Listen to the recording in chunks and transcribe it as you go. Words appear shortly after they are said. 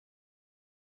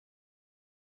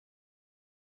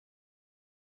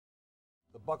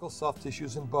buccal soft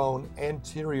tissues and bone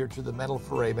anterior to the mental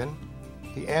foramen,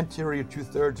 the anterior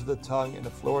 2/3 of the tongue and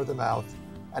the floor of the mouth,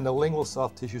 and the lingual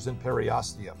soft tissues and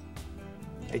periosteum.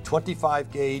 A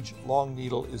 25 gauge long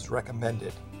needle is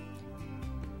recommended.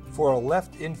 For a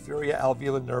left inferior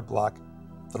alveolar nerve block,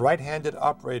 the right-handed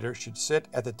operator should sit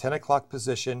at the 10 o'clock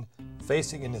position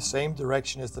facing in the same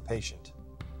direction as the patient.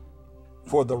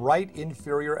 For the right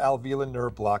inferior alveolar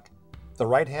nerve block, the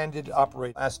right-handed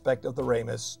operator aspect of the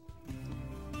ramus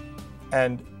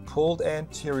and pulled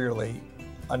anteriorly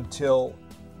until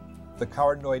the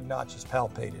carotenoid notch is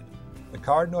palpated. The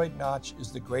carotenoid notch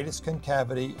is the greatest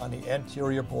concavity on the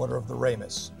anterior border of the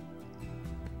ramus.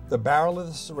 The barrel of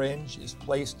the syringe is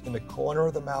placed in the corner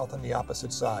of the mouth on the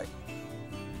opposite side.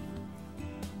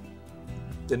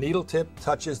 The needle tip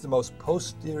touches the most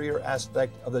posterior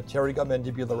aspect of the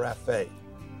pterygomandibular raphe.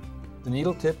 The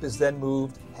needle tip is then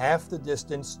moved half the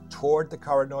distance toward the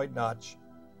carotenoid notch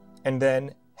and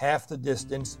then half the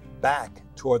distance back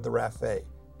toward the raphe.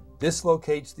 This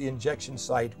locates the injection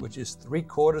site, which is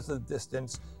 3/4 of the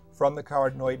distance from the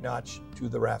carotenoid notch to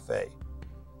the raphe.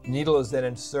 The needle is then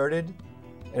inserted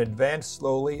and advanced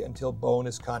slowly until bone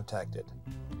is contacted.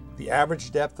 The average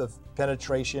depth of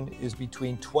penetration is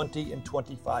between 20 and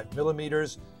 25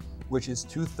 millimeters, which is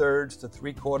 2/3 to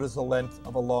 3/4 the length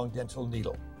of a long dental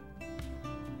needle.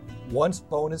 Once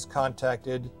bone is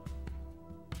contacted,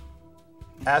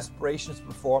 aspiration is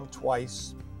performed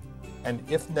twice, and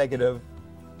if negative,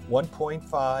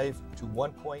 1.5 to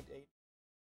 1.8